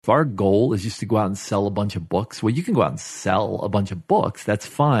If our goal is just to go out and sell a bunch of books, well, you can go out and sell a bunch of books. That's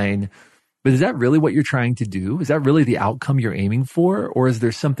fine. But is that really what you're trying to do? Is that really the outcome you're aiming for? Or is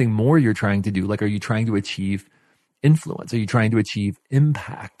there something more you're trying to do? Like, are you trying to achieve influence? Are you trying to achieve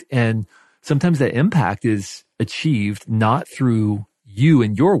impact? And sometimes that impact is achieved not through you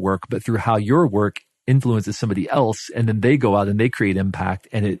and your work, but through how your work influences somebody else. And then they go out and they create impact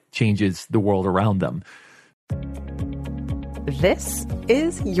and it changes the world around them. This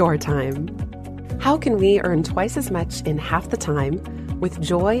is your time. How can we earn twice as much in half the time with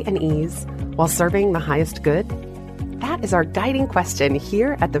joy and ease while serving the highest good? That is our guiding question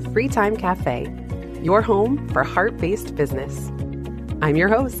here at the Free Time Cafe, your home for heart-based business. I'm your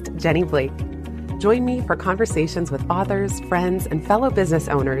host, Jenny Blake. Join me for conversations with authors, friends, and fellow business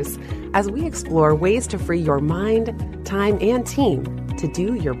owners as we explore ways to free your mind, time, and team to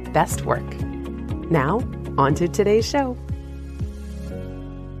do your best work. Now, on to today's show.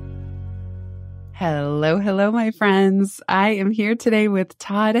 Hello, my friends. I am here today with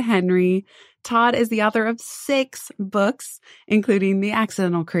Todd Henry. Todd is the author of 6 books, including The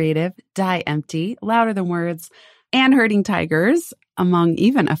Accidental Creative, Die Empty, Louder Than Words, and Herding Tigers, among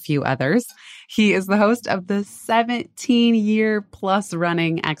even a few others. He is the host of the 17-year-plus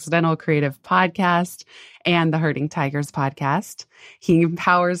running Accidental Creative podcast and the Herding Tigers podcast. He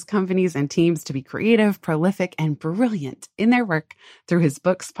empowers companies and teams to be creative, prolific, and brilliant in their work through his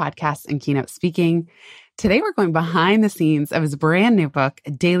books, podcasts, and keynote speaking. Today, we're going behind the scenes of his brand new book,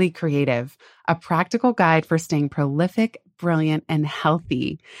 Daily Creative, a practical guide for staying prolific, brilliant, and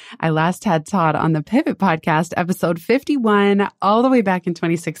healthy. I last had Todd on the Pivot podcast, episode 51, all the way back in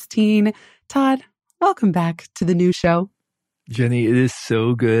 2016. Todd, welcome back to the new show. Jenny, it is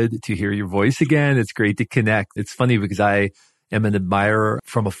so good to hear your voice again. It's great to connect. It's funny because I am an admirer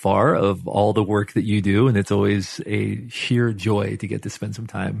from afar of all the work that you do, and it's always a sheer joy to get to spend some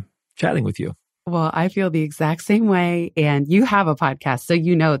time chatting with you. Well, I feel the exact same way. And you have a podcast, so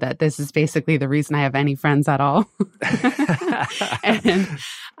you know that this is basically the reason I have any friends at all. And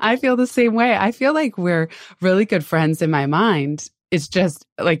I feel the same way. I feel like we're really good friends in my mind. It's just,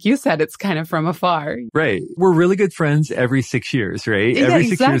 like you said, it's kind of from afar. Right. We're really good friends every 6 years, right? Yeah, every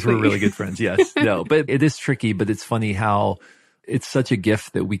 6 exactly. years, we're really good friends. Yes. No, but it is tricky, but it's funny how it's such a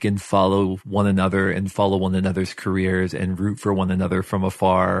gift that we can follow one another and follow one another's careers and root for one another from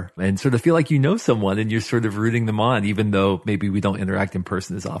afar and sort of feel like you know someone and you're sort of rooting them on, even though maybe we don't interact in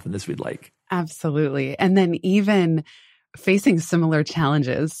person as often as we'd like. Absolutely. And then even facing similar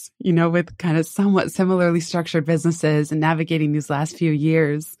challenges, you know, with kind of somewhat similarly structured businesses and navigating these last few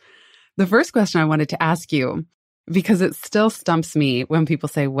years. The first question I wanted to ask you, because it still stumps me when people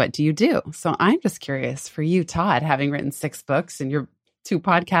say, what do you do? So I'm just curious for you, Todd, having written 6 books and your 2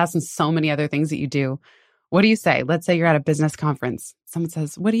 podcasts and so many other things that you do. What do you say? Let's say you're at a business conference. Someone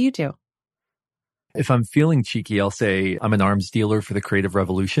says, what do you do? If I'm feeling cheeky, I'll say I'm an arms dealer for the creative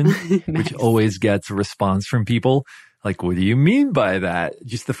revolution, Nice. which always gets a response from people. Like, what do you mean by that?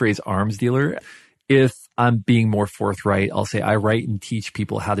 Just the phrase arms dealer. If I'm being more forthright, I'll say I write and teach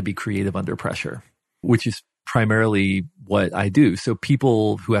people how to be creative under pressure, which is primarily what I do. So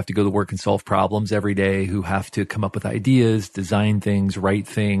people who have to go to work and solve problems every day, who have to come up with ideas, design things, write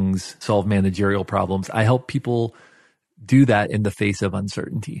things, solve managerial problems, I help people do that in the face of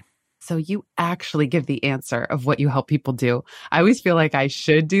uncertainty. So you actually give the answer of what you help people do. I always feel like I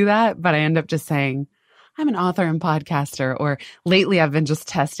should do that, but I end up just saying, I'm an author and podcaster, or lately I've been just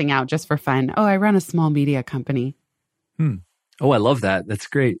testing out just for fun. Oh, I run a small media company. Oh, I love that. That's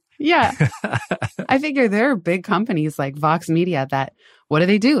great. Yeah. I figure there are big companies like Vox Media that, what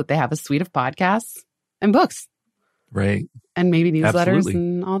do? They have a suite of podcasts and books. Right. And maybe newsletters Absolutely.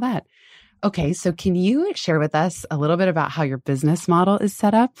 and all that. Okay, so can you share with us a little bit about how your business model is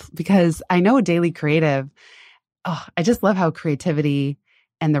set up? Because I know Daily Creative, I just love how creativity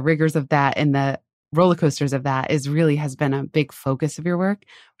and the rigors of that and the roller coasters of that has been a big focus of your work.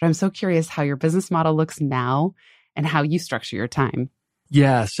 But I'm so curious how your business model looks now and how you structure your time.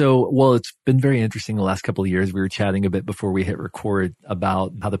 Yeah. So, well, it's been very interesting the last couple of years. We were chatting a bit before we hit record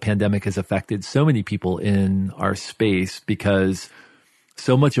about how the pandemic has affected so many people in our space, because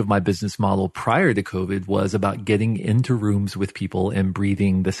so much of my business model prior to COVID was about getting into rooms with people and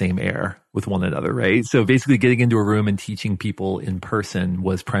breathing the same air with one another, right? So basically getting into a room and teaching people in person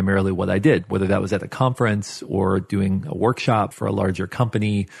was primarily what I did, whether that was at a conference or doing a workshop for a larger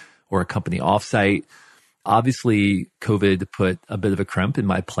company or a company offsite. Obviously, COVID put a bit of a crimp in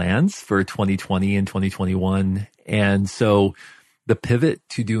my plans for 2020 and 2021. And so the pivot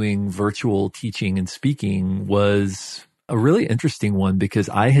to doing virtual teaching and speaking was a really interesting one, because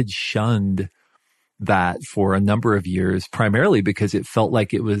I had shunned that for a number of years, primarily because it felt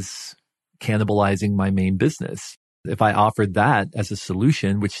like it was cannibalizing my main business. If I offered that as a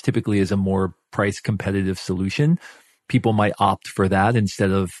solution, which typically is a more price competitive solution, people might opt for that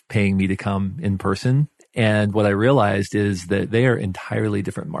instead of paying me to come in person. And what I realized is that they are entirely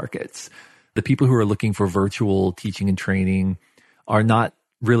different markets. The people who are looking for virtual teaching and training are not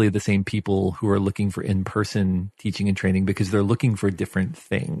really the same people who are looking for in-person teaching and training because they're looking for different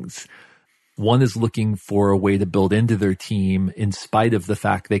things. One is looking for a way to build into their team in spite of the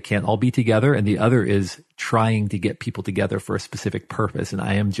fact they can't all be together. And the other is trying to get people together for a specific purpose. And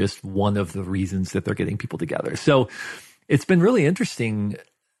I am just one of the reasons that they're getting people together. So it's been really interesting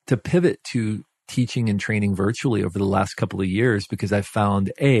to pivot to teaching and training virtually over the last couple of years because I've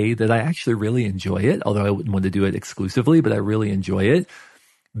found that I actually really enjoy it, although I wouldn't want to do it exclusively, but I really enjoy it.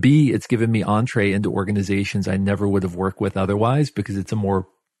 B, it's given me entree into organizations I never would have worked with otherwise because it's a more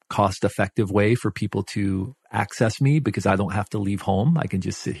cost-effective way for people to access me because I don't have to leave home. I can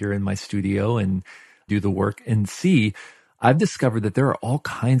just sit here in my studio and do the work. And C, I've discovered that there are all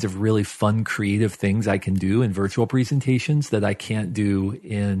kinds of really fun, creative things I can do in virtual presentations that I can't do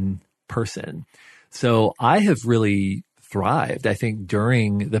in person. So I have really thrived. I think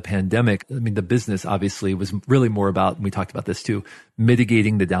during the pandemic, I mean, the business obviously was really more about, and we talked about this too,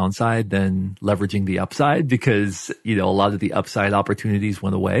 mitigating the downside than leveraging the upside because, a lot of the upside opportunities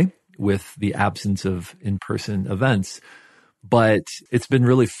went away with the absence of in-person events. But it's been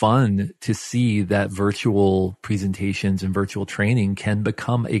really fun to see that virtual presentations and virtual training can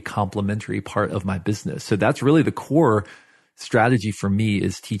become a complementary part of my business. So that's really the core strategy for me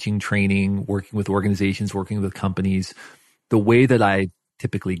is teaching, training, working with organizations, working with companies. The way that I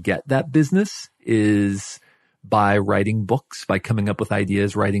typically get that business is by writing books, by coming up with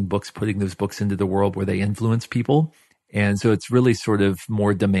ideas, writing books, putting those books into the world where they influence people. And so it's really sort of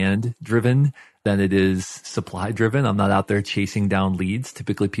more demand driven than it is supply driven. I'm not out there chasing down leads.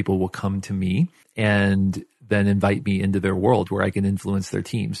 Typically people will come to me and then invite me into their world where I can influence their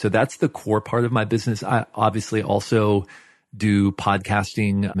team. So that's the core part of my business. I obviously also do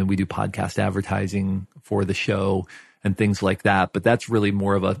podcasting. I mean, we do podcast advertising for the show and things like that. But that's really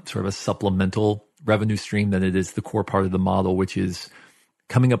more of a sort of a supplemental revenue stream than it is the core part of the model, which is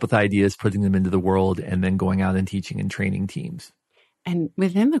coming up with ideas, putting them into the world, and then going out and teaching and training teams. And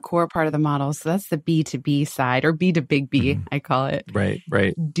within the core part of the model, so that's the B2B side or B to big B, I call it. Right.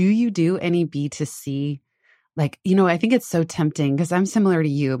 Do you do any B2C? I think it's so tempting because I'm similar to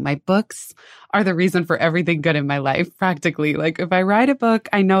you. My books are the reason for everything good in my life, practically. Like if I write a book,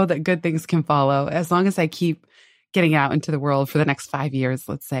 I know that good things can follow as long as I keep getting out into the world for the next 5 years,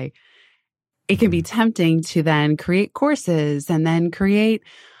 let's say. It can be tempting to then create courses and then create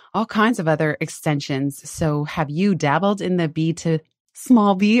all kinds of other extensions. So have you dabbled in the B to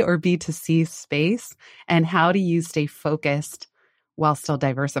small b or B2C space? And how do you stay focused while still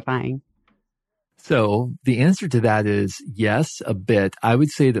diversifying? So the answer to that is yes, a bit. I would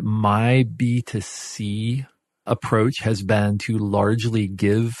say that my B2C approach has been to largely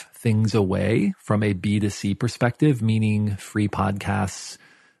give things away from a B2C perspective, meaning free podcasts,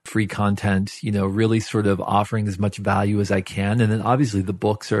 free content, really sort of offering as much value as I can. And then obviously the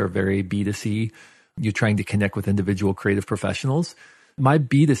books are very B2C. You're trying to connect with individual creative professionals. My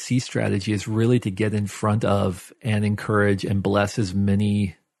B2C strategy is really to get in front of and encourage and bless as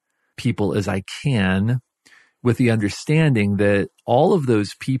many people as I can with the understanding that all of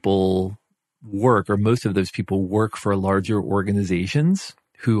those people work, or most of those people work for larger organizations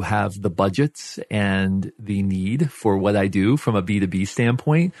who have the budgets and the need for what I do from a B2B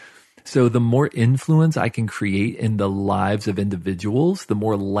standpoint. So the more influence I can create in the lives of individuals, the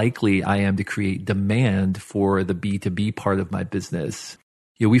more likely I am to create demand for the B2B part of my business.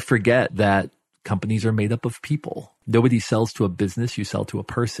 We forget that companies are made up of people. Nobody sells to a business, you sell to a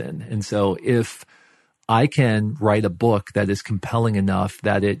person. And so if I can write a book that is compelling enough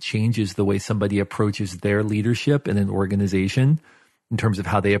that it changes the way somebody approaches their leadership in an organization in terms of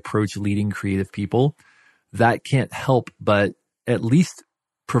how they approach leading creative people, that can't help but at least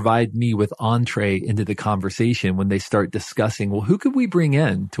provide me with entree into the conversation when they start discussing, well, who could we bring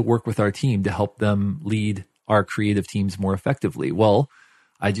in to work with our team to help them lead our creative teams more effectively? Well,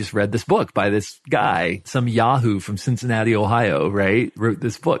 I just read this book by this guy, some Yahoo from Cincinnati, Ohio, right? Wrote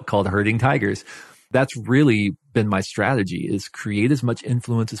this book called Herding Tigers. That's really been my strategy, is create as much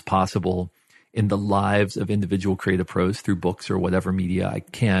influence as possible in the lives of individual creative pros through books or whatever media I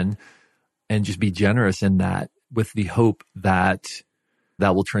can, and just be generous in that with the hope that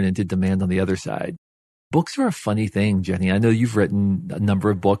that will turn into demand on the other side. Books are a funny thing, Jenny. I know you've written a number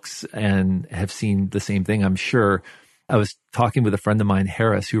of books and have seen the same thing, I'm sure. I was talking with a friend of mine,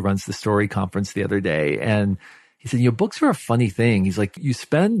 Harris, who runs the Story Conference the other day. And he said, books are a funny thing. He's like, you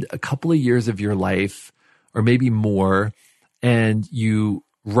spend a couple of years of your life or maybe more, and you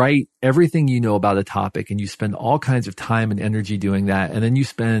write everything you know about a topic, and you spend all kinds of time and energy doing that. And then you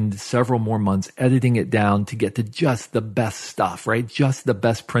spend several more months editing it down to get to just the best stuff, right? Just the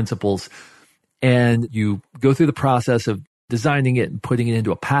best principles. And you go through the process of designing it and putting it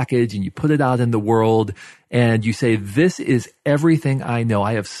into a package, and you put it out in the world, and you say, this is everything I know.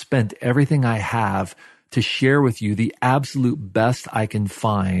 I have spent everything I have to share with you the absolute best I can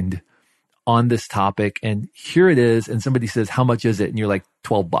find on this topic. And here it is. And somebody says, how much is it? And you're like,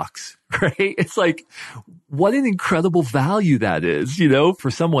 $12, right? It's like, what an incredible value that is,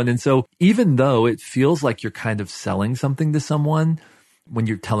 for someone. And so even though it feels like you're kind of selling something to someone when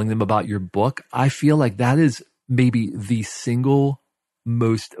you're telling them about your book, I feel like that is maybe the single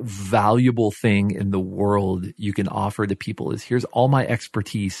most valuable thing in the world you can offer to people is, here's all my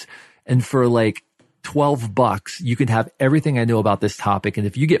expertise. And for like $12, you can have everything I know about this topic. And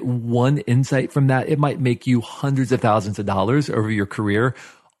if you get one insight from that, it might make you hundreds of thousands of dollars over your career,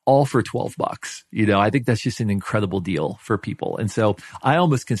 all for $12. I think that's just an incredible deal for people. And so I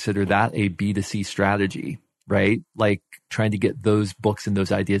almost consider that a B2C strategy, right? Like trying to get those books and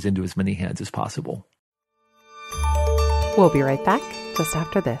those ideas into as many hands as possible. We'll be right back just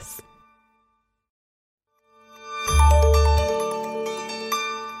after this.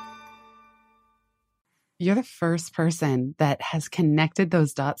 You're the first person that has connected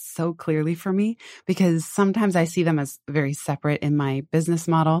those dots so clearly for me, because sometimes I see them as very separate in my business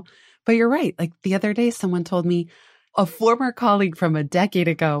model. But you're right. Like the other day, someone told me, a former colleague from a decade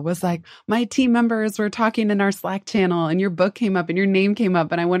ago was like, my team members were talking in our Slack channel and your book came up and your name came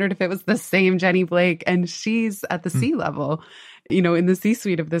up. And I wondered if it was the same Jenny Blake, and she's at the C level, in the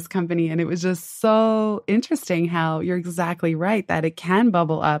C-suite of this company. And it was just so interesting how you're exactly right, that it can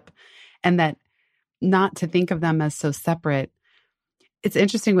bubble up and that not to think of them as so separate. It's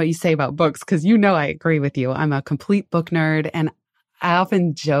interesting what you say about books, because I agree with you. I'm a complete book nerd, and I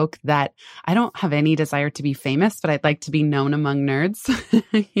often joke that I don't have any desire to be famous, but I'd like to be known among nerds.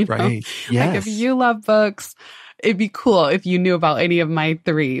 Right. Yes. Like if you love books, it'd be cool if you knew about any of my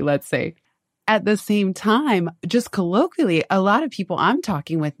three, let's say. At the same time, just colloquially, a lot of people I'm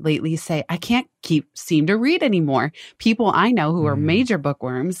talking with lately say, I can't seem to read anymore. People I know who are major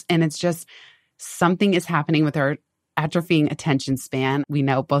bookworms, and it's just something is happening with our atrophying attention span. We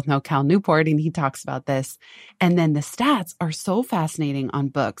both know Cal Newport, and he talks about this. And then the stats are so fascinating on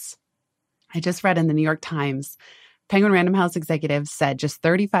books. I just read in the New York Times, Penguin Random House executives said just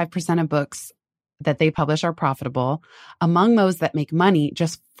 35% of books that they publish are profitable. Among those that make money,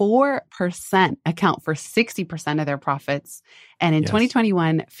 just 4% account for 60% of their profits. And in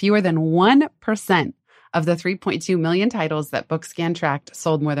 2021, fewer than 1% of the 3.2 million titles that BookScan tracked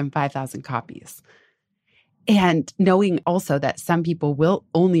sold more than 5,000 copies. And knowing also that some people will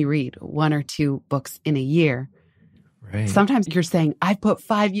only read one or two books in a year. Right. Sometimes you're saying, I put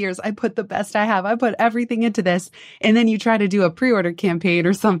 5 years, I put the best I have, I put everything into this. And then you try to do a pre-order campaign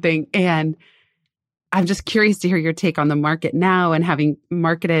or something. And I'm just curious to hear your take on the market now, and having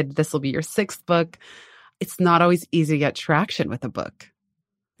marketed, this will be your 6th book. It's not always easy to get traction with a book.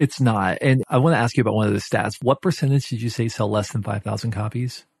 It's not. And I want to ask you about one of the stats. What percentage did you say sell less than 5,000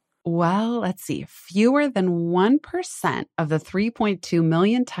 copies? Well, let's see. Fewer than 1% of the 3.2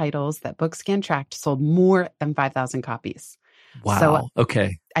 million titles that BookScan tracked sold more than 5,000 copies. Wow. So,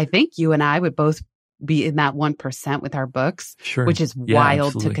 okay. I think you and I would both be in that 1% with our books, sure. Which is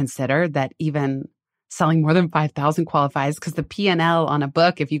wild to consider that even selling more than 5,000 qualifies, because the P&L on a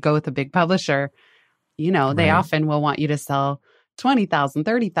book, if you go with a big publisher, they often will want you to sell 20,000,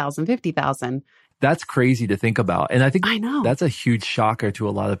 30,000, 50,000. That's crazy to think about. And I think that's a huge shocker to a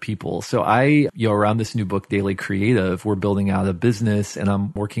lot of people. So around this new book, Daily Creative, we're building out a business, and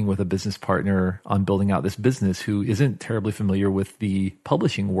I'm working with a business partner on building out this business who isn't terribly familiar with the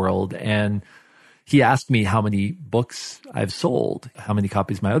publishing world. And he asked me how many books I've sold, how many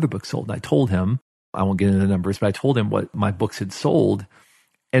copies my other books sold. And I told him, I won't get into the numbers, but I told him what my books had sold.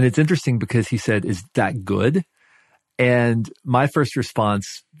 And it's interesting because he said, is that good? And my first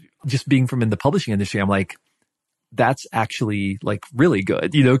response, just being from in the publishing industry, I'm like, that's actually like really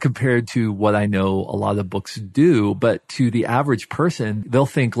good, compared to what I know a lot of books do. But to the average person, they'll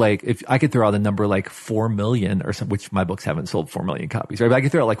think like, if I could throw out a number like 4 million or something, which my books haven't sold 4 million copies, right? But I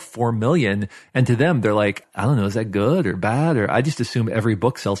could throw out like 4 million. And to them, they're like, I don't know, is that good or bad? Or I just assume every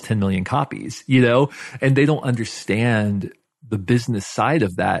book sells 10 million copies, and they don't understand the business side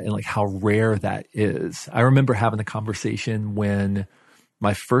of that and like how rare that is. I remember having a conversation when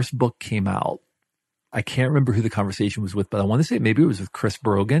my first book came out, I can't remember who the conversation was with, but I want to say maybe it was with Chris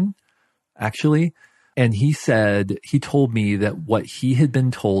Brogan, actually. And he told me that what he had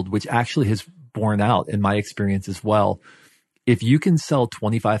been told, which actually has borne out in my experience as well, if you can sell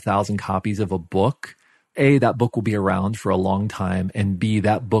 25,000 copies of a book, A, that book will be around for a long time, and B,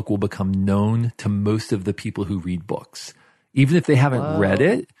 that book will become known to most of the people who read books. Even if they haven't read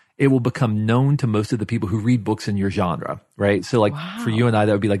it, it will become known to most of the people who read books in your genre, right? So like for you and I,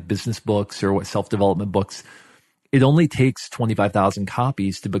 that would be like business books or what self-development books. It only takes 25,000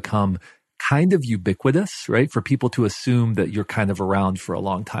 copies to become kind of ubiquitous, right? For people to assume that you're kind of around for a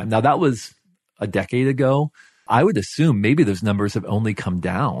long time. Now that was a decade ago. I would assume maybe those numbers have only come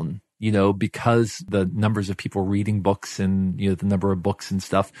down, because the numbers of people reading books and, the number of books and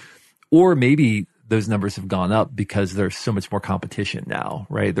stuff, or maybe those numbers have gone up because there's so much more competition now,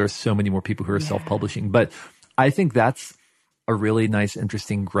 right? There's so many more people who are self-publishing. But I think that's a really nice,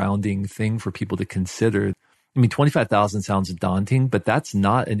 interesting grounding thing for people to consider. I mean, 25,000 sounds daunting, but that's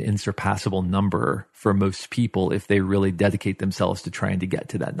not an insurpassable number for most people if they really dedicate themselves to trying to get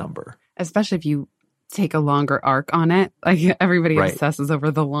to that number. Especially if you take a longer arc on it. Like everybody obsesses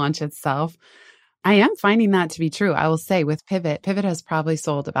over the launch itself. I am finding that to be true. I will say with Pivot has probably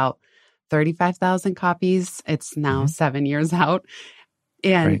sold about 35,000 copies. It's now 7 years out.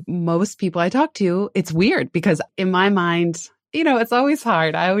 And most people I talk to, it's weird because in my mind, it's always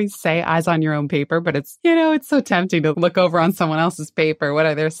hard. I always say eyes on your own paper, but it's, it's so tempting to look over on someone else's paper. What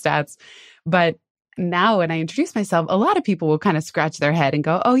are their stats? But now when I introduce myself, a lot of people will kind of scratch their head and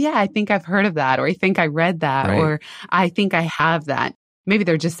go, oh yeah, I think I've heard of that, or I think I read that, or I think I have that. Maybe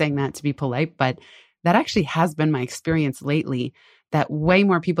they're just saying that to be polite, but that actually has been my experience lately, that way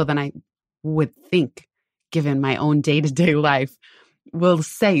more people than I would think, given my own day-to-day life, will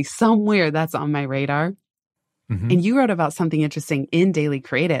say somewhere that's on my radar. And you wrote about something interesting in Daily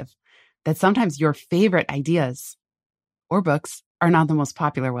Creative, that sometimes your favorite ideas or books are not the most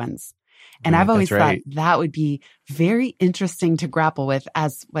popular ones. And I've always thought that would be very interesting to grapple with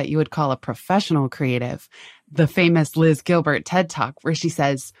as what you would call a professional creative. The famous Liz Gilbert TED Talk, where she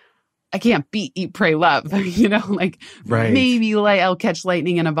says, I can't beat Eat, Pray, Love, maybe I'll catch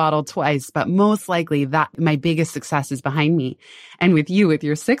lightning in a bottle twice, but most likely that my biggest success is behind me. And with you, with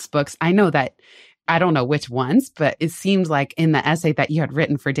your 6 books, I know that, I don't know which ones, but it seems like in the essay that you had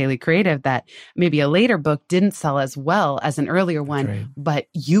written for Daily Creative that maybe a later book didn't sell as well as an earlier one, but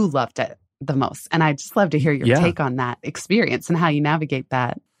you loved it the most. And I'd just love to hear your take on that experience and how you navigate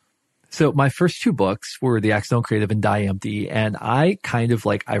that. So my first 2 books were The Accidental Creative and Die Empty. And I kind of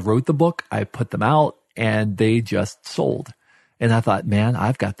I wrote the book, I put them out, and they just sold. And I thought, man,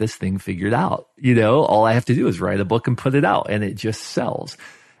 I've got this thing figured out. All I have to do is write a book and put it out, and it just sells.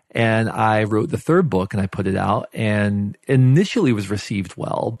 And I wrote the 3rd book and I put it out, and initially was received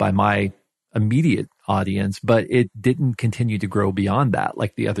well by my immediate audience, but it didn't continue to grow beyond that,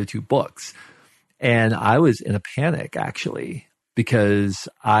 like the other 2 books. And I was in a panic, actually, because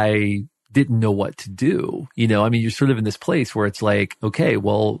I didn't know what to do. You're sort of in this place where it's like, okay,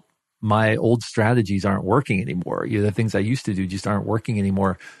 well, my old strategies aren't working anymore. The things I used to do just aren't working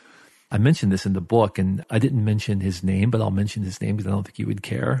anymore. I mentioned this in the book, and I didn't mention his name, but I'll mention his name because I don't think you would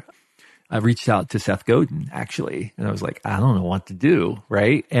care. I reached out to Seth Godin, actually, and I was like, I don't know what to do,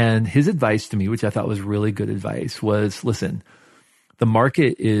 right? And his advice to me, which I thought was really good advice, was, listen, the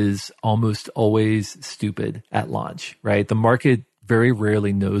market is almost always stupid at launch, right? The market very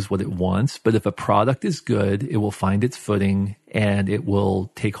rarely knows what it wants, but if a product is good, it will find its footing and it will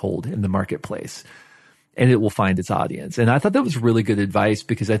take hold in the marketplace. And it will find its audience. And I thought that was really good advice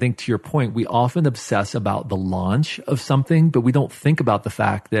because I think, to your point, we often obsess about the launch of something, but we don't think about the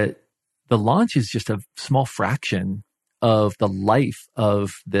fact that the launch is just a small fraction of the life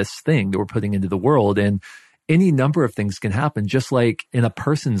of this thing that we're putting into the world. And any number of things can happen, just like in a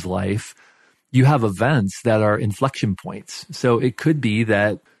person's life, you have events that are inflection points. So it could be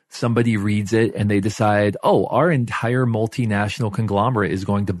that somebody reads it and they decide, oh, our entire multinational conglomerate is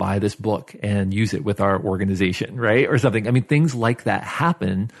going to buy this book and use it with our organization, right? Or something. I mean, things like that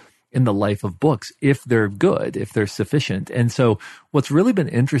happen in the life of books if they're good, if they're sufficient. And so what's really been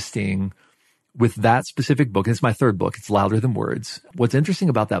interesting with that specific book, and it's my 3rd book, it's Louder Than Words. What's interesting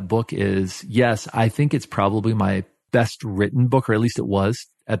about that book is, yes, I think it's probably my best written book, or at least it was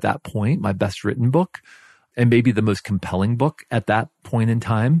at that point, my best written book, and maybe the most compelling book at that point in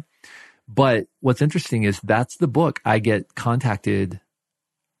time. But what's interesting is that's the book I get contacted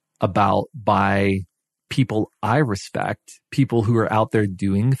about by people I respect, people who are out there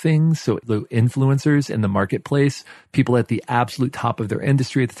doing things. So the influencers in the marketplace, people at the absolute top of their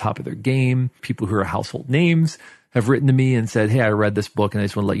industry, at the top of their game, people who are household names, have written to me and said, hey, I read this book and I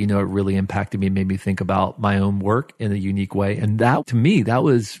just want to let you know it really impacted me, made me think about my own work in a unique way. And that, to me, that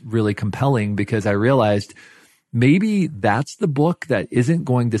was really compelling because I realized maybe that's the book that isn't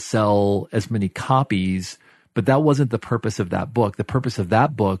going to sell as many copies, but that wasn't the purpose of that book. The purpose of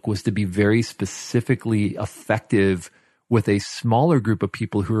that book was to be very specifically effective with a smaller group of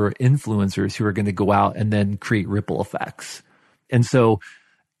people who are influencers who are going to go out and then create ripple effects. And so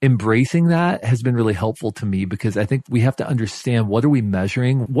embracing that has been really helpful to me because I think we have to understand, what are we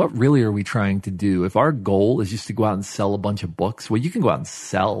measuring? What really are we trying to do? If our goal is just to go out and sell a bunch of books, well, you can go out and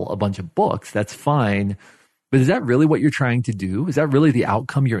sell a bunch of books. That's fine. But is that really what you're trying to do? Is that really the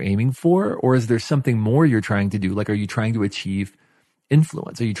outcome you're aiming for? Or is there something more you're trying to do? Like, are you trying to achieve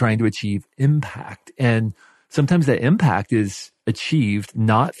influence? Are you trying to achieve impact? And sometimes that impact is achieved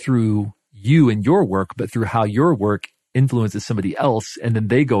not through you and your work, but through how your work influences somebody else. And then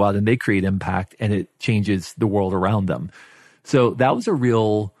they go out and they create impact and it changes the world around them. So that was a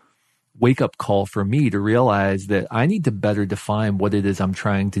real wake-up call for me to realize that I need to better define what it is I'm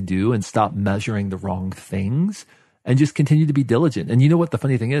trying to do and stop measuring the wrong things and just continue to be diligent. And you know what the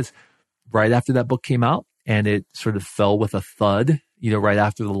funny thing is? Right after that book came out and it sort of fell with a thud, right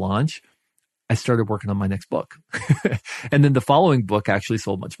after the launch, I started working on my next book. And then the following book actually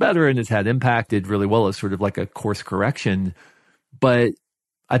sold much better and has had impact, did really well as sort of like a course correction. But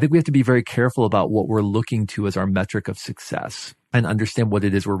I think we have to be very careful about what we're looking to as our metric of success and understand what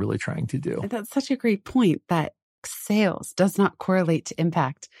it is we're really trying to do. That's such a great point, that sales does not correlate to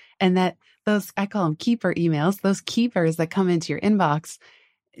impact. And that those, I call them keeper emails, those keepers that come into your inbox,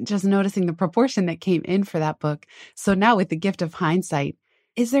 just noticing the proportion that came in for that book. So now with the gift of hindsight,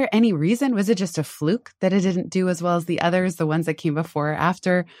 is there any reason? Was it just a fluke that it didn't do as well as the others, the ones that came before or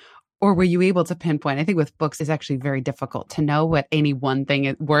after? Or were you able to pinpoint? I think with books, it's actually very difficult to know what any one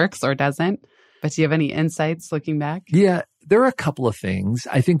thing works or doesn't. But do you have any insights looking back? Yeah, there are a couple of things.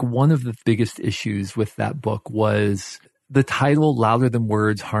 I think one of the biggest issues with that book was the title, Louder Than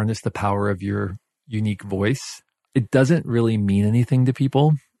Words, Harness the Power of Your Unique Voice. It doesn't really mean anything to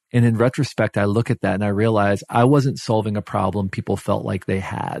people. And in retrospect, I look at that and I realize I wasn't solving a problem people felt like they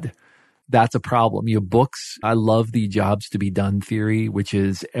had. That's a problem. Books, I love the jobs to be done theory, which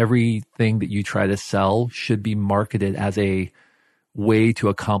is everything that you try to sell should be marketed as a way to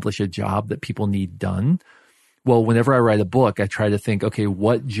accomplish a job that people need done. Well, whenever I write a book, I try to think, okay,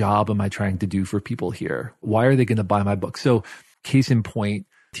 what job am I trying to do for people here? Why are they going to buy my book? So case in point,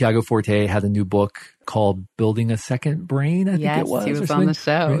 Tiago Forte had a new book called Building a Second Brain, I think it was. Yes, he was on the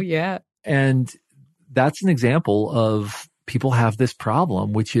show, right? Yeah. And that's an example of people have this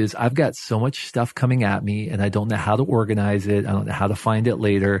problem, which is I've got so much stuff coming at me and I don't know how to organize it. I don't know how to find it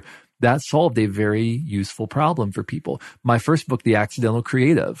later. That solved a very useful problem for people. My first book, The Accidental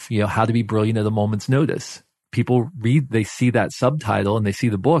Creative, how to be brilliant at a moment's notice. People read, they see that subtitle and they see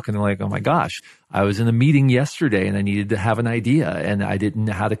the book and they're like, oh my gosh, I was in a meeting yesterday and I needed to have an idea and I didn't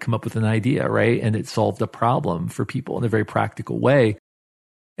know how to come up with an idea, right? And it solved a problem for people in a very practical way.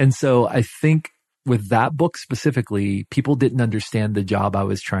 And so I think with that book specifically, people didn't understand the job I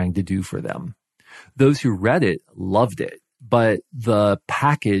was trying to do for them. Those who read it loved it, but the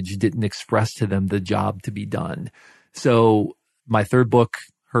package didn't express to them the job to be done. So my third book,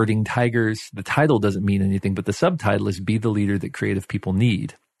 Herding Tigers, the title doesn't mean anything, but the subtitle is Be the Leader That Creative People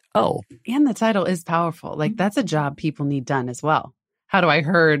Need. Oh. And the title is powerful. Like, that's a job people need done as well. How do I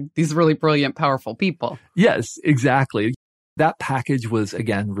herd these really brilliant, powerful people? Yes, exactly. That package was,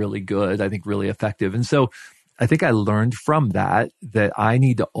 again, really good. I think really effective. And so I think I learned from that I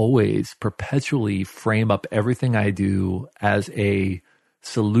need to always perpetually frame up everything I do as a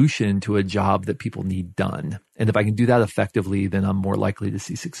solution to a job that people need done. And if I can do that effectively, then I'm more likely to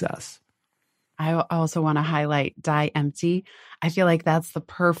see success. I also want to highlight Die Empty. I feel like that's the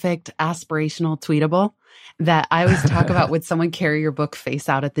perfect aspirational tweetable that I always talk about. Would someone carry your book face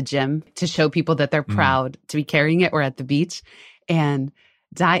out at the gym to show people that they're proud to be carrying it, or at the beach? And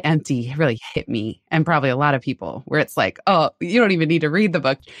Die Empty really hit me, and probably a lot of people, where it's like, oh, you don't even need to read the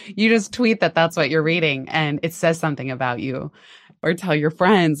book. You just tweet that that's what you're reading and it says something about you. Or tell your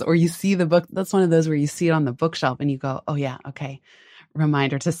friends, or you see the book. That's one of those where you see it on the bookshelf and you go, oh yeah, okay.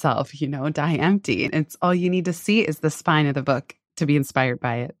 Reminder to self, Die Empty. And it's all you need to see is the spine of the book to be inspired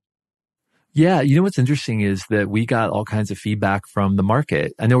by it. Yeah. What's interesting is that we got all kinds of feedback from the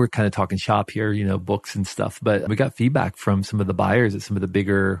market. I know we're kind of talking shop here, books and stuff, but we got feedback from some of the buyers at some of the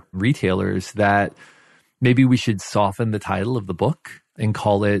bigger retailers that maybe we should soften the title of the book and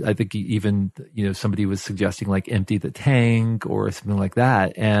call it, I think even, somebody was suggesting like Empty the Tank or something like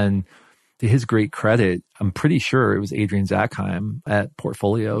that. And to his great credit, I'm pretty sure it was Adrian Zackheim at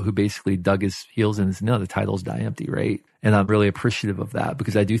Portfolio who basically dug his heels in and said, no, the titles die empty, right? And I'm really appreciative of that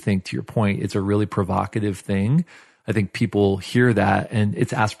because I do think, to your point, it's a really provocative thing. I think people hear that and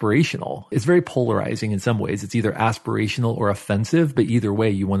it's aspirational. It's very polarizing in some ways. It's either aspirational or offensive, but either way,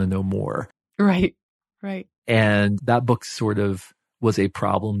 you want to know more. Right, right. And that book sort of was a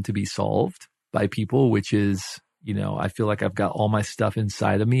problem to be solved by people, which is, you know, I feel like I've got all my stuff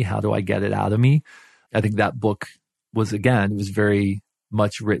inside of me. How do I get it out of me? I think that book was, again, it was very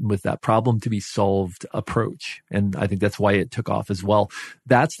much written with that problem to be solved approach. And I think that's why it took off as well.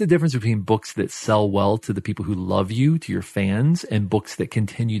 That's the difference between books that sell well to the people who love you, to your fans, and books that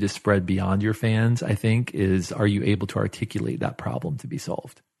continue to spread beyond your fans, I think, is, are you able to articulate that problem to be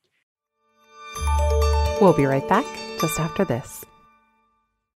solved? We'll be right back just after this.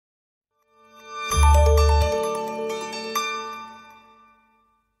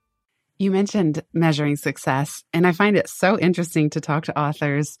 You mentioned measuring success, and I find it so interesting to talk to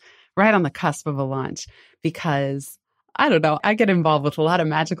authors right on the cusp of a launch because, I don't know, I get involved with a lot of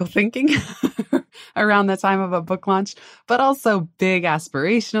magical thinking around the time of a book launch, but also big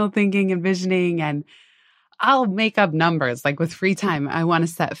aspirational thinking and visioning. And I'll make up numbers like with free time. I want to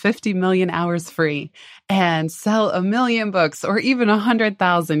set 50 million hours free and sell 1 million books or even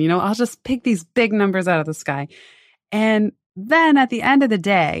 100,000. You know, I'll just pick these big numbers out of the sky. And then at the end of the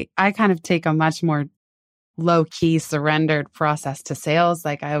day, I kind of take a much more low-key, surrendered process to sales.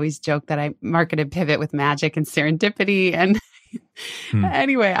 Like I always joke that I marketed Pivot with magic and serendipity. And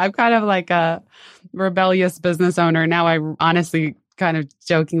anyway, I'm kind of like a rebellious business owner. Now I honestly kind of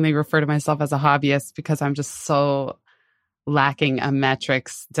jokingly refer to myself as a hobbyist because I'm just so lacking a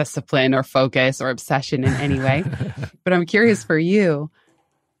metrics discipline or focus or obsession in any way. But I'm curious for you,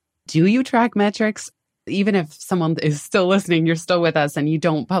 do you track metrics? Even if someone is still listening, you're still with us and you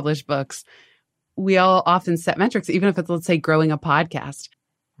don't publish books, we all often set metrics, even if it's, let's say, growing a podcast.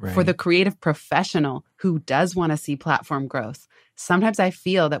 Right. For the creative professional who does want to see platform growth, sometimes I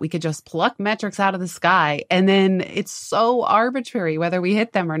feel that we could just pluck metrics out of the sky and then it's so arbitrary whether we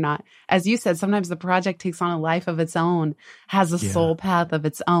hit them or not. As you said, sometimes the project takes on a life of its own, has a soul path of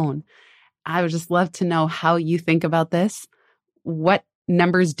its own. I would just love to know how you think about this. What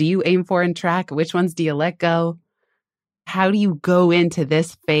numbers do you aim for and track? Which ones do you let go? How do you go into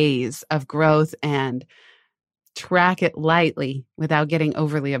this phase of growth and track it lightly without getting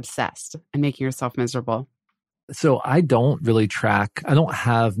overly obsessed and making yourself miserable? So I don't really track. I don't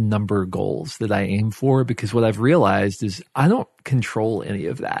have number goals that I aim for because what I've realized is I don't control any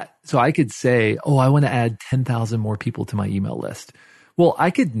of that. So I could say, oh, I want to add 10,000 more people to my email list. Well,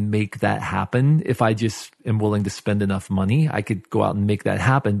 I could make that happen if I just am willing to spend enough money. I could go out and make that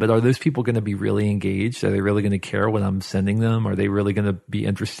happen. But are those people going to be really engaged? Are they really going to care what I'm sending them? Are they really going to be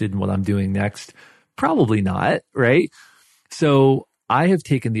interested in what I'm doing next? Probably not, right? So I have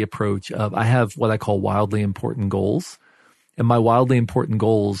taken the approach of I have what I call wildly important goals. And my wildly important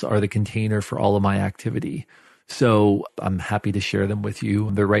goals are the container for all of my activity. So I'm happy to share them with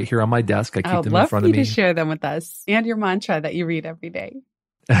you. They're right here on my desk. I keep them in front of me. I'd love you to share them with us and your mantra that you read every day.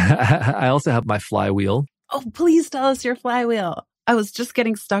 I also have my flywheel. Oh, please tell us your flywheel. I was just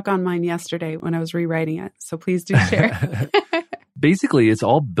getting stuck on mine yesterday when I was rewriting it. So please do share. Basically, it's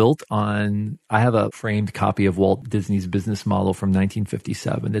all built on, I have a framed copy of Walt Disney's business model from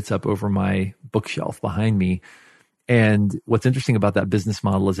 1957. It's up over my bookshelf behind me. And what's interesting about that business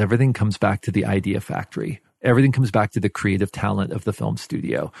model is everything comes back to the idea factory. Everything comes back to the creative talent of the film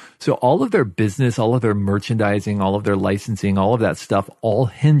studio. So all of their business, all of their merchandising, all of their licensing, all of that stuff all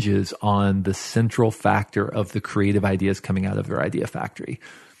hinges on the central factor of the creative ideas coming out of their idea factory.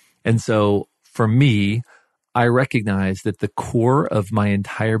 And so for me, I recognize that the core of my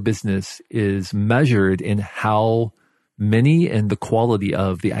entire business is measured in how many and the quality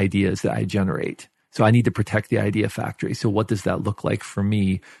of the ideas that I generate. So I need to protect the idea factory. So what does that look like for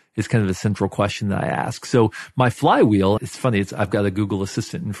me is kind of a central question that I ask. So my flywheel, it's funny, I've got a Google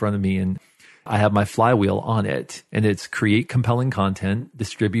Assistant in front of me and I have my flywheel on it and it's create compelling content,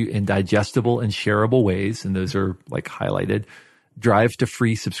 distribute in digestible and shareable ways. And those are like highlighted, drive to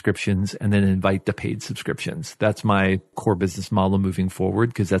free subscriptions and then invite to paid subscriptions. That's my core business model moving forward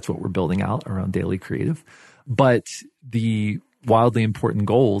because that's what we're building out around Daily Creative. But the wildly important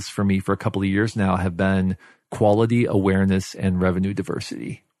goals for me for a couple of years now have been quality, awareness, and revenue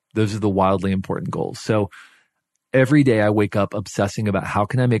diversity. Those are the wildly important goals. So every day I wake up obsessing about how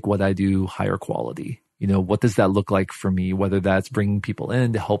can I make what I do higher quality? You know, what does that look like for me? Whether that's bringing people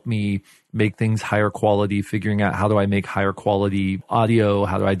in to help me make things higher quality, figuring out how do I make higher quality audio?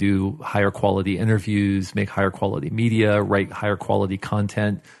 How do I do higher quality interviews, make higher quality media, write higher quality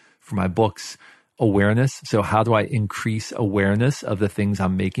content for my books, awareness. So how do I increase awareness of the things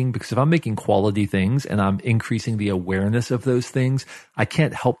I'm making? Because if I'm making quality things and I'm increasing the awareness of those things, I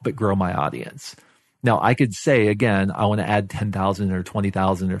can't help but grow my audience. Now, I could say, again, I want to add 10,000 or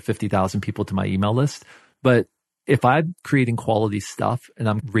 20,000 or 50,000 people to my email list. But if I'm creating quality stuff and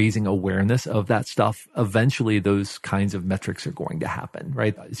I'm raising awareness of that stuff, eventually those kinds of metrics are going to happen,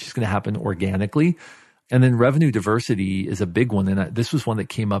 right? It's just going to happen organically. And then revenue diversity is a big one. And this was one that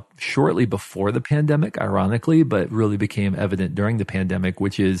came up shortly before the pandemic, ironically, but really became evident during the pandemic,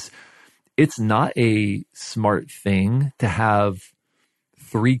 which is it's not a smart thing to have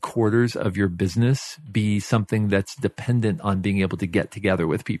 3/4 of your business be something that's dependent on being able to get together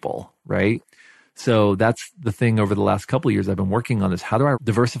with people, right? So that's the thing over the last couple of years I've been working on is how do I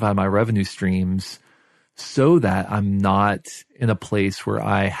diversify my revenue streams so that I'm not in a place where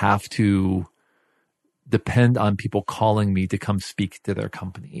I have to depend on people calling me to come speak to their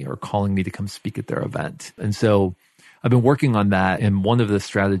company or calling me to come speak at their event. And so I've been working on that. And one of the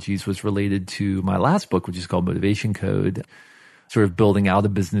strategies was related to my last book, which is called Motivation Code, sort of building out a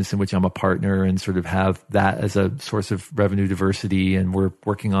business in which I'm a partner and sort of have that as a source of revenue diversity. And we're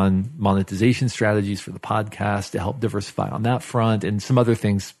working on monetization strategies for the podcast to help diversify on that front and some other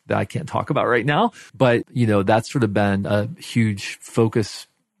things that I can't talk about right now. But, that's sort of been a huge focus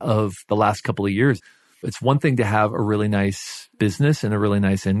of the last couple of years. It's one thing to have a really nice business and a really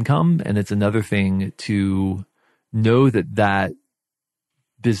nice income. And it's another thing to know that that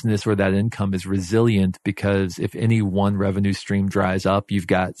business or that income is resilient, because if any one revenue stream dries up, you've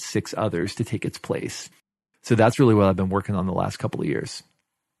got 6 others to take its place. So that's really what I've been working on the last couple of years.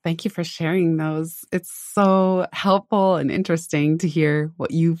 Thank you for sharing those. It's so helpful and interesting to hear what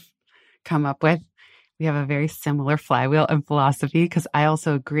you've come up with. We have a very similar flywheel and philosophy, because I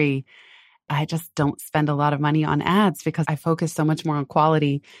also agree. I just don't spend a lot of money on ads because I focus so much more on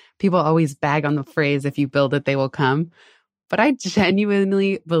quality. People always bag on the phrase, if you build it, they will come. But I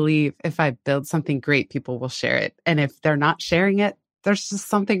genuinely believe if I build something great, people will share it. And if they're not sharing it, there's just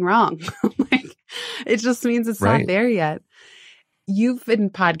something wrong. It just means it's not there yet. You've been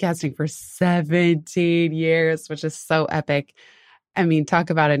podcasting for 17 years, which is so epic. I mean, talk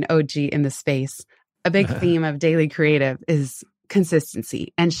about an OG in the space. A big theme of Daily Creative is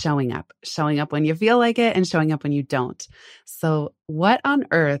consistency and showing up when you feel like it and showing up when you don't. So what on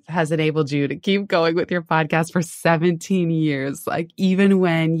earth has enabled you to keep going with your podcast for 17 years? Like, even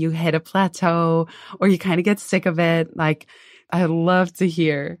when you hit a plateau or you kind of get sick of it, like, I'd love to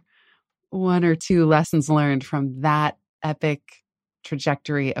hear 1 or 2 lessons learned from that epic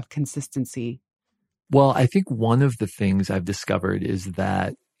trajectory of consistency. Well, I think one of the things I've discovered is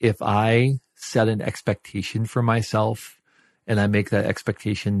that if I set an expectation for myself and I make that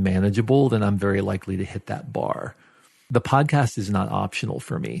expectation manageable, then I'm very likely to hit that bar. The podcast is not optional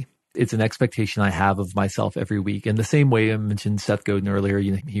for me. It's an expectation I have of myself every week. In the same way I mentioned Seth Godin earlier,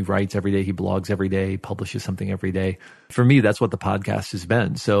 he writes every day, he blogs every day, publishes something every day. For me, that's what the podcast has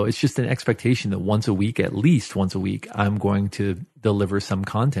been. So it's just an expectation that once a week, at least once a week, I'm going to deliver some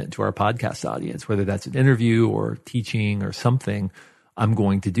content to our podcast audience, whether that's an interview or teaching or something. I'm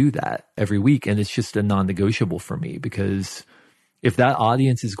going to do that every week. And it's just a non-negotiable for me, because if that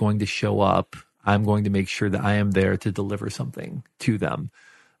audience is going to show up, I'm going to make sure that I am there to deliver something to them.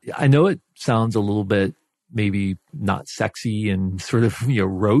 I know it sounds a little bit maybe not sexy and sort of,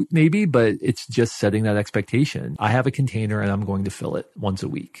 rote maybe, but it's just setting that expectation. I have a container and I'm going to fill it once a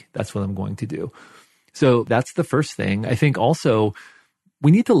week. That's what I'm going to do. So that's the first thing. I think also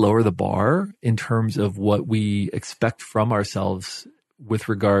we need to lower the bar in terms of what we expect from ourselves with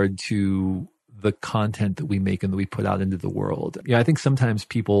regard to the content that we make and that we put out into the world. I think sometimes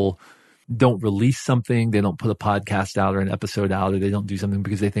people don't release something, they don't put a podcast out or an episode out, or they don't do something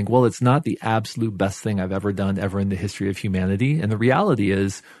because they think, well, it's not the absolute best thing I've ever done ever in the history of humanity. And the reality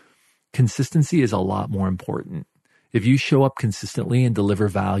is consistency is a lot more important. If you show up consistently and deliver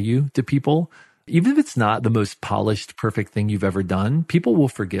value to people, even if it's not the most polished, perfect thing you've ever done, people will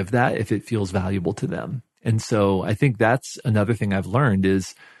forgive that if it feels valuable to them. And so I think that's another thing I've learned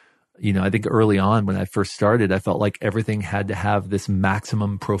is, I think early on when I first started, I felt like everything had to have this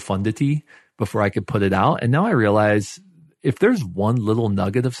maximum profundity before I could put it out. And now I realize if there's one little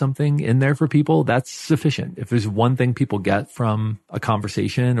nugget of something in there for people, that's sufficient. If there's one thing people get from a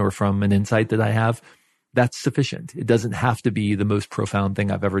conversation or from an insight that I have, that's sufficient. It doesn't have to be the most profound thing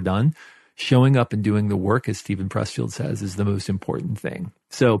I've ever done. Showing up and doing the work, as Stephen Pressfield says, is the most important thing.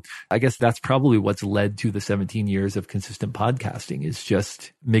 So I guess that's probably what's led to the 17 years of consistent podcasting, is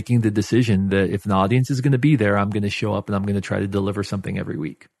just making the decision that if an audience is going to be there, I'm going to show up and I'm going to try to deliver something every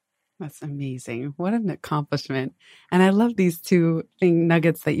week. That's amazing. What an accomplishment. And I love these two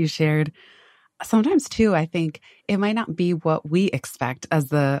nuggets that you shared. Sometimes too, I think it might not be what we expect as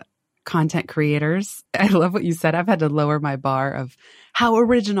the content creators. I love what you said. I've had to lower my bar of how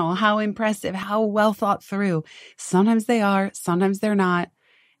original, how impressive, how well thought through. Sometimes they are, sometimes they're not.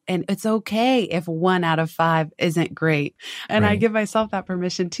 And it's okay if 1 out of 5 isn't great. And I give myself that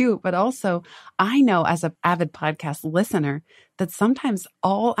permission too. But also, I know as an avid podcast listener that sometimes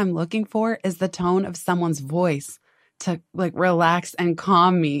all I'm looking for is the tone of someone's voice to like relax and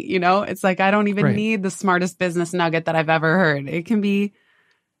calm me. You know, it's like I don't even need the smartest business nugget that I've ever heard. It can be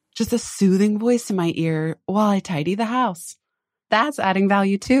just a soothing voice in my ear while I tidy the house. That's adding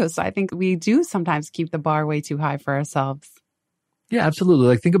value too. So I think we do sometimes keep the bar way too high for ourselves. Yeah, absolutely.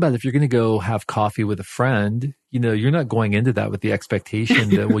 Like think about it. If you're going to go have coffee with a friend, you know, you're not going into that with the expectation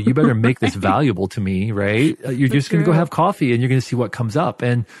that, well, you better make this valuable to me, right? You're just going to go have coffee and you're going to see what comes up.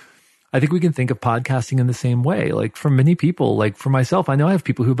 And I think we can think of podcasting in the same way. Like for many people, like for myself, I know I have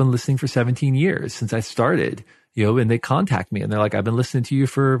people who've been listening for 17 years since I started, you know, and they contact me and they're like, I've been listening to you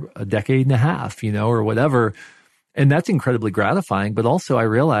for a decade and a half, you know, or whatever. And that's incredibly gratifying. But also I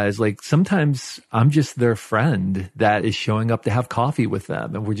realize like sometimes I'm just their friend that is showing up to have coffee with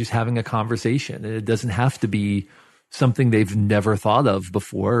them and we're just having a conversation. And it doesn't have to be something they've never thought of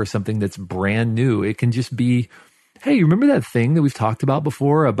before or something that's brand new. It can just be, hey, you remember that thing that we've talked about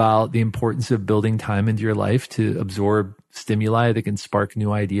before about the importance of building time into your life to absorb stimuli that can spark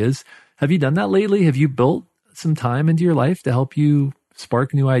new ideas? Have you done that lately? Have you built some time into your life to help you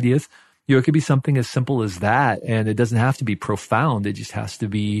spark new ideas? You know, it could be something as simple as that, and it doesn't have to be profound. It just has to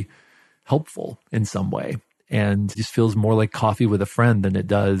be helpful in some way, and it just feels more like coffee with a friend than it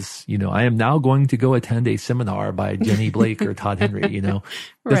does, you know, I am now going to go attend a seminar by Jenny Blake or Todd Henry, you know.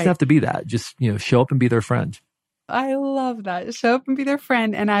 It doesn't have to be that. Just, you know, show up and be their friend. I love that. Show up and be their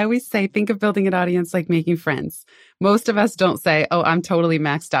friend. And I always say, think of building an audience like making friends. Most of us don't say, oh, I'm totally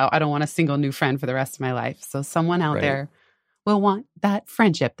maxed out. I don't want a single new friend for the rest of my life. So someone out there will want that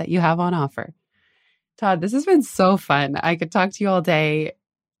friendship that you have on offer. Todd, this has been so fun. I could talk to you all day.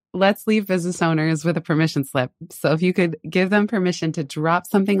 Let's leave business owners with a permission slip. So if you could give them permission to drop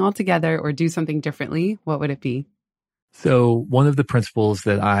something altogether or do something differently, what would it be? So one of the principles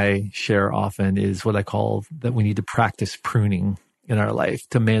that I share often is what I call that we need to practice pruning in our life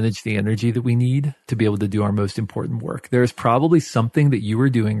to manage the energy that we need to be able to do our most important work. There's probably something that you are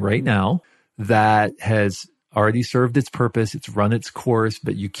doing right now that has already served its purpose. It's run its course,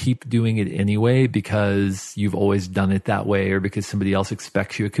 but you keep doing it anyway because you've always done it that way or because somebody else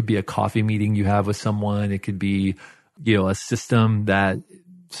expects you. It could be a coffee meeting you have with someone. It could be, you know, a system that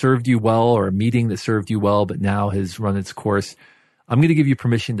served you well or a meeting that served you well, but now has run its course. I'm going to give you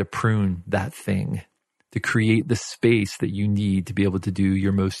permission to prune that thing, to create the space that you need to be able to do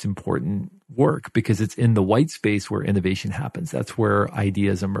your most important work, because it's in the white space where innovation happens. That's where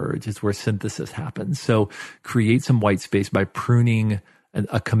ideas emerge. It's where synthesis happens. So create some white space by pruning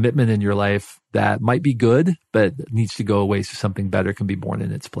a commitment in your life that might be good, but needs to go away so something better can be born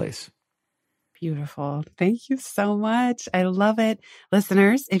in its place. Beautiful. Thank you so much. I love it.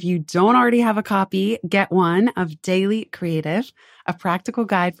 Listeners, if you don't already have a copy, get one of Daily Creative, a practical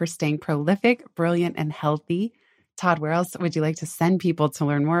guide for staying prolific, brilliant, and healthy. Todd, where else would you like to send people to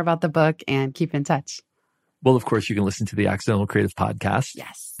learn more about the book and keep in touch? Well, of course, you can listen to the Accidental Creative Podcast.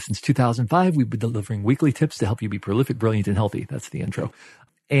 Yes. Since 2005, we've been delivering weekly tips to help you be prolific, brilliant, and healthy. That's the intro.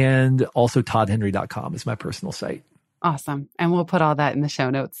 And also toddhenry.com is my personal site. Awesome. And we'll put all that in the show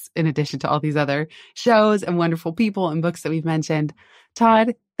notes, in addition to all these other shows and wonderful people and books that we've mentioned.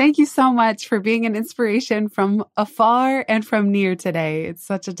 Todd, thank you so much for being an inspiration from afar and from near today. It's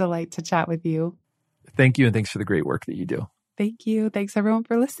such a delight to chat with you. Thank you. And thanks for the great work that you do. Thank you. Thanks everyone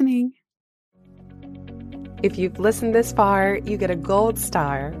for listening. If you've listened this far, you get a gold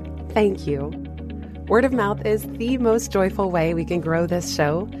star. Thank you. Word of mouth is the most joyful way we can grow this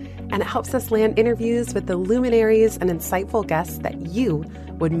show, and it helps us land interviews with the luminaries and insightful guests that you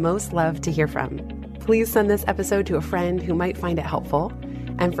would most love to hear from. Please send this episode to a friend who might find it helpful.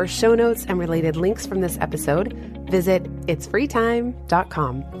 And for show notes and related links from this episode, visit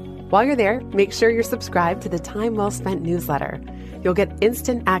itsfreetime.com. While you're there, make sure you're subscribed to the Time Well Spent newsletter. You'll get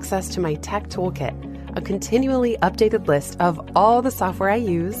instant access to my tech toolkit, a continually updated list of all the software I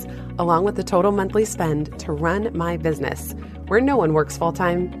use, along with the total monthly spend to run my business, where no one works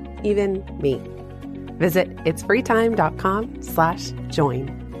full-time, even me. Visit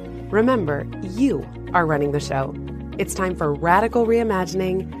itsfreetime.com/join. Remember, you are running the show. It's time for radical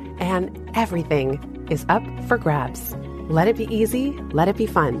reimagining, and everything is up for grabs. Let it be easy, let it be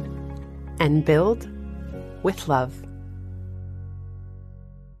fun, and build with love.